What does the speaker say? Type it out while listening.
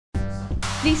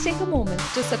Please take a moment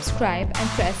to subscribe and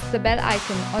press the bell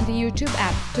icon on the YouTube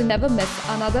app to never miss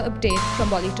another update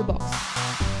from Bolly to Box.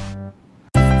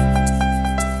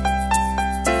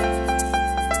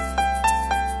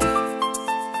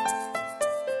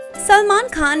 Salman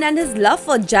Khan and his love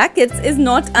for jackets is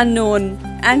not unknown.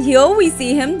 And here we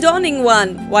see him donning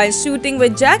one while shooting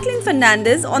with Jacqueline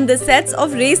Fernandez on the sets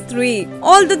of Race 3.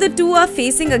 Although the two are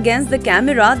facing against the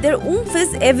camera, their oomph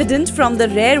is evident from the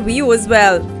rear view as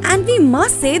well. And we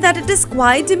must say that it is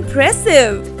quite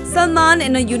impressive. Salman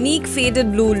in a unique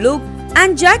faded blue look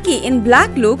and Jackie in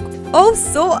black look. Oh,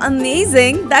 so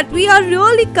amazing that we are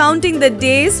really counting the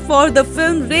days for the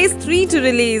film Race 3 to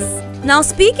release. Now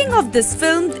speaking of this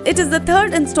film, it is the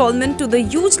third installment to the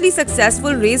hugely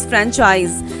successful Race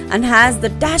franchise and has the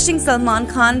dashing Salman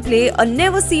Khan play a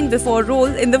never seen before role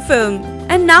in the film.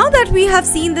 And now that we have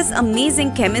seen this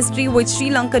amazing chemistry with Sri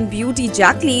Lankan beauty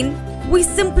Jacqueline, we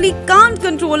simply can't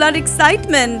control our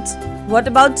excitement. What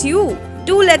about you?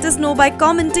 Do let us know by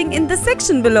commenting in the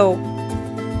section below.